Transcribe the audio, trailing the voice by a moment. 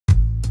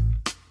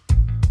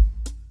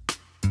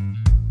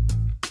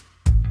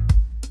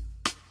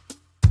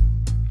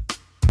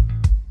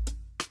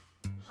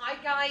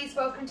guys,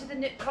 welcome to the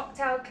Nook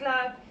Cocktail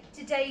Club.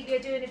 Today we are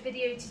doing a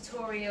video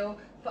tutorial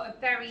for a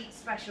very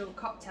special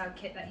cocktail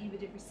kit that you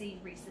would have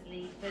received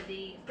recently for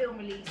the film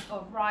release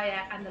of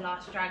Raya and the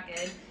Last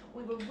Dragon.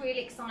 We were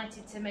really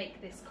excited to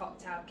make this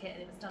cocktail kit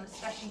and it was done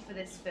especially for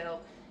this film.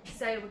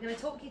 So we're going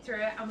to talk you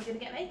through it and we're going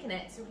to get making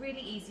it. It's a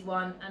really easy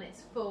one and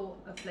it's full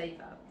of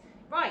flavour.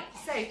 Right,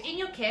 so in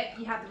your kit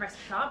you have the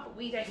recipe card, but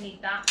we don't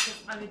need that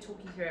because I'm going to talk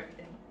you through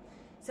everything.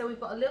 So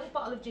we've got a little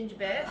bottle of ginger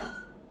beer.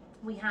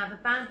 We have a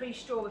bamboo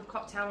straw with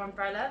cocktail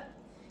umbrella.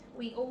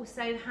 We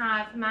also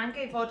have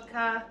mango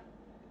vodka,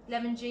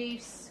 lemon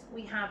juice.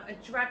 We have a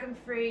dragon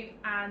fruit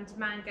and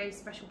mango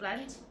special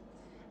blend.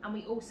 And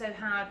we also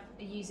have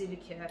a yuzu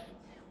liqueur.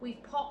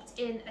 We've popped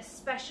in a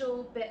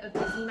special bit of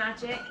Disney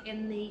magic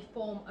in the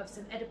form of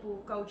some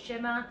edible gold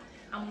shimmer.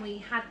 And we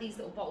had these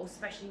little bottles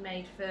specially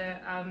made for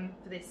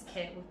this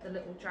kit with the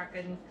little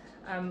dragon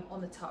on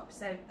the top.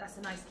 So that's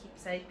a nice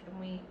keepsake and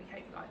we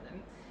hope you like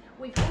them.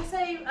 We've also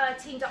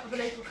teamed up with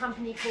a local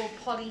company called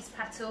Polly's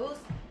Petals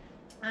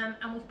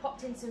and we've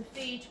popped in some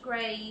food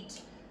grade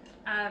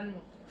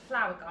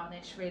flower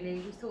garnish really.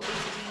 We thought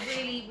these would be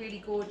really,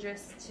 really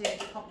gorgeous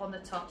to pop on the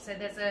top. So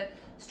there's a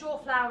straw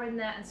flower in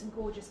there and some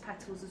gorgeous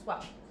petals as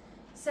well.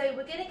 So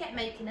we're going to get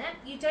making it.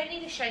 You don't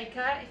need a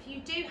shaker. If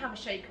you do have a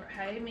shaker at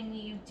home and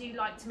you do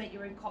like to make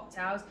your own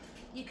cocktails,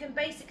 you can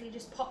basically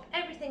just pop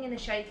everything in the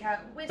shaker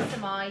with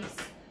some ice,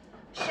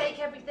 shake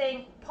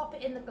everything, pop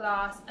it in the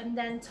glass and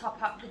then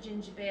top up the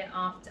ginger beer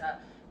after.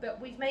 But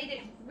we've made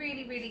it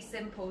really, really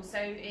simple, so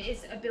it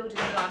is a building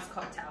glass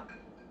cocktail.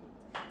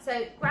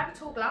 So grab a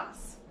tall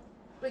glass,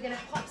 we're going to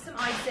pop some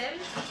ice in,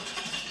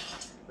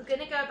 we're going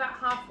to go about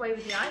halfway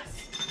with the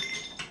ice,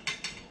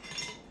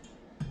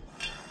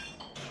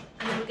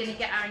 and then we're going to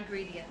get our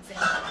ingredients in.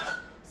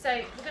 So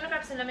we're going to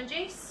grab some lemon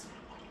juice,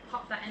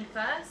 pop that in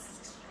first.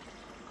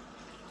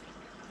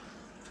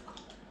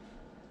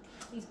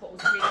 These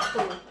bottles are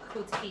really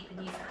cool to keep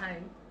and use at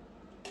home.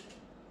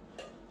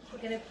 We're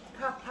going to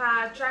pop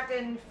our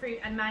dragon fruit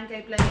and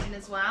mango blend in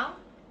as well.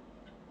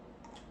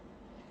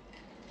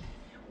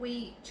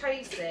 We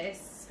chose this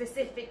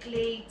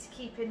specifically to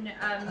keep in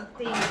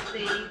theme of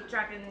the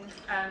dragon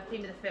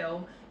theme of the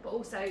film, but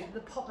also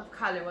the pop of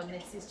colour on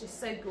this is just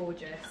so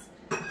gorgeous.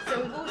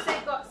 So we've also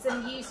got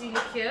some yuzu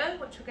liqueur,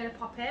 which we're going to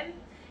pop in.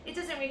 It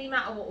doesn't really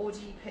matter what order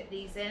you put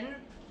these in.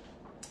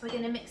 We're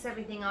going to mix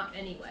everything up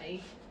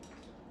anyway.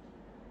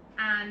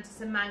 And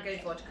some mango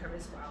vodka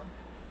as well.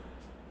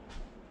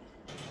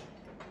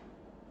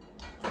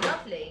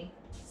 Lovely.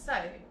 So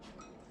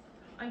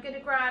I'm going to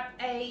grab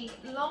a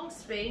long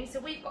spoon. So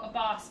we've got a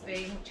bar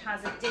spoon which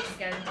has a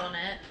disc end on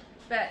it,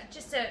 but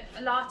just a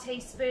latte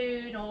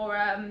spoon or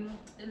a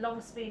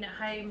long spoon at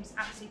home is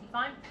absolutely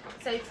fine.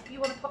 So if you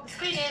want to pop the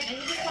spoon in and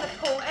you just want to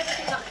pour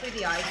everything up through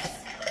the ice.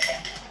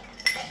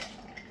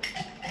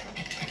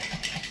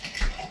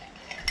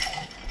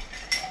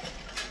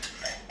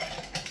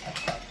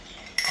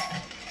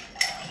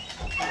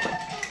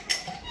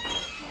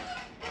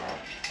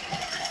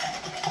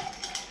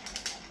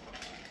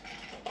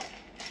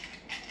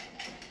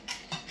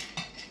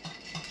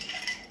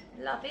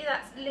 Lovely,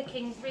 that's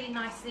looking really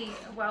nicely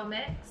well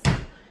mixed.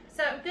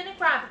 So I'm going to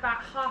grab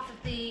about half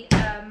of the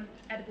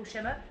edible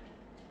shimmer.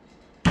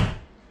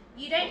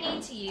 You don't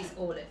need to use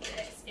all of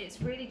this,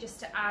 it's really just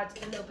to add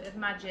a little bit of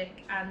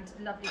magic and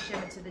lovely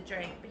shimmer to the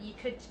drink, but you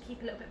could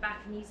keep a little bit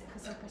back and use it for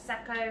some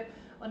Prosecco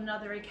on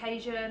another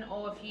occasion,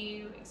 or if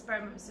you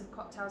experiment with some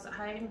cocktails at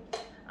home,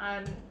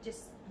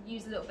 just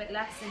use a little bit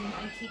less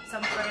and keep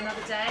some for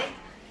another day.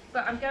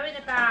 But I'm going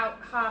about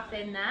half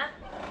in there,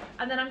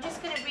 and then I'm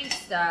just going to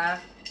re-stir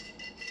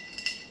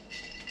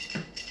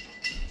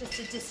just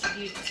to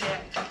distribute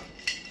it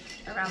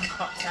around the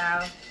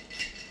cocktail,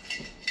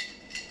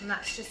 and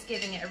that's just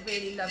giving it a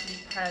really lovely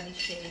pearly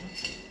sheen.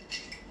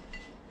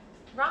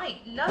 Right,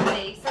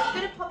 lovely. So I'm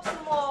going to pop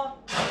some more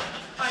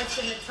ice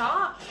in the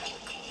top.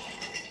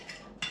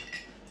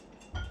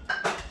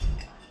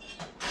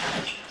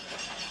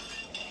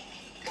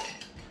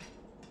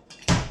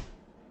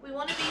 We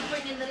want to be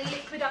bringing the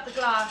liquid up the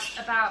glass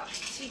about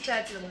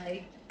 2/3 of the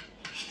way.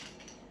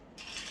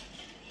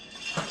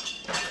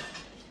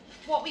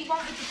 What we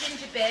want with the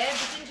ginger beer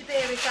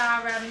is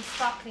our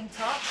sparkling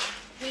top.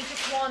 We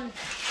just want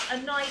a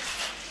nice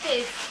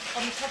fizz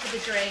on the top of the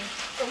drink,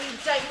 but we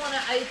don't want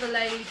to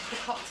overload the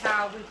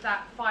cocktail with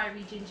that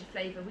fiery ginger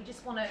flavour. We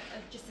just want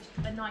just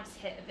a nice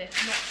hit of it,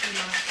 not too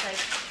much.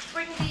 So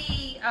bring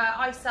the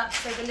ice up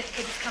so the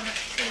liquid is coming up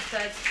to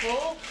 2/3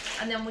 full,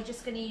 and then we're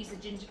just going to use the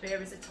ginger beer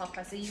as a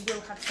topper, so you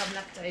will have some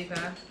left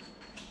over.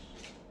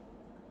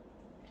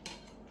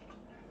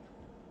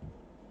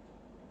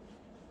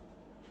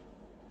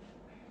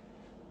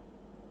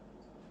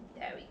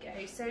 There we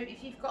go. So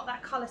if you've got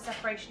that colour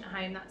separation at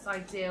home, that's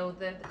ideal.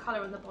 The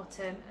colour on the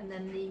bottom and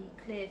then the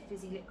clear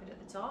fizzy liquid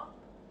at the top.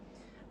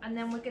 And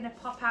then we're going to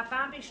pop our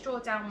bamboo straw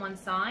down one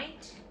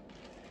side.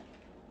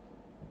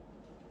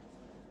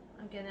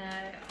 I'm going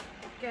to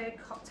go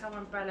cocktail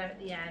umbrella at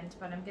the end,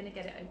 but I'm going to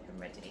get it open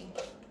ready.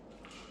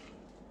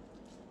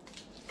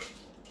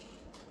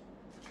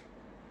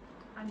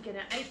 I'm going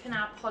to open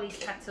our poly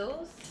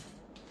petals.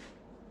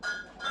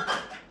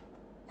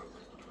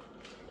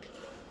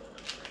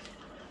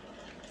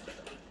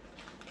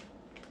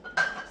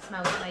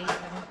 Smells amazing.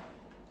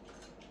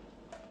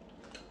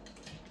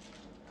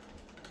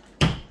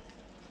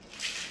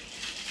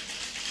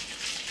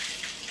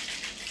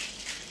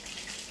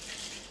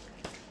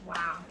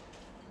 Wow,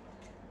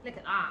 look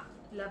at that,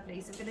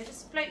 lovely. So I'm going to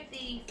just float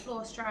the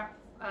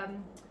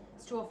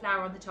straw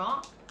flower on the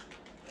top,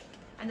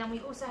 and then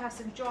we also have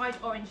some dried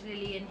orange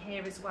lily in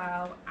here as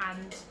well,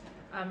 and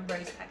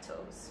rose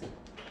petals.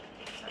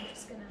 So I'm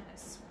just going to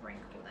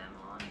sprinkle them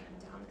on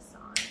and down the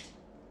side.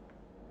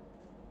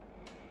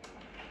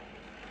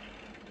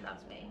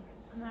 Lovely.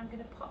 And then I'm going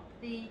to pop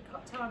the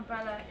cocktail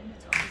umbrella in the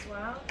top as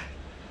well.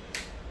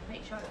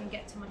 Make sure I can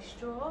get to my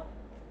straw.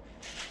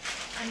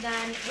 And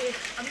then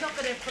I'm not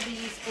going to probably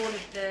use all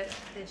of the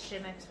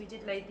shimmer because we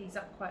did load these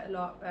up quite a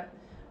lot, but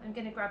I'm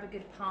going to grab a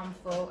good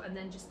palmful and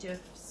then just do a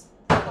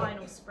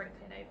final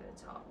sprinkling over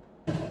the top.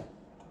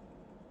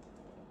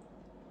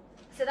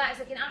 So that is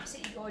looking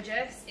absolutely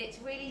gorgeous. It's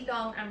really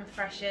long and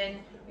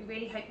refreshing. We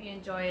really hope you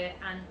enjoy it,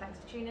 and thanks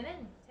for tuning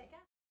in.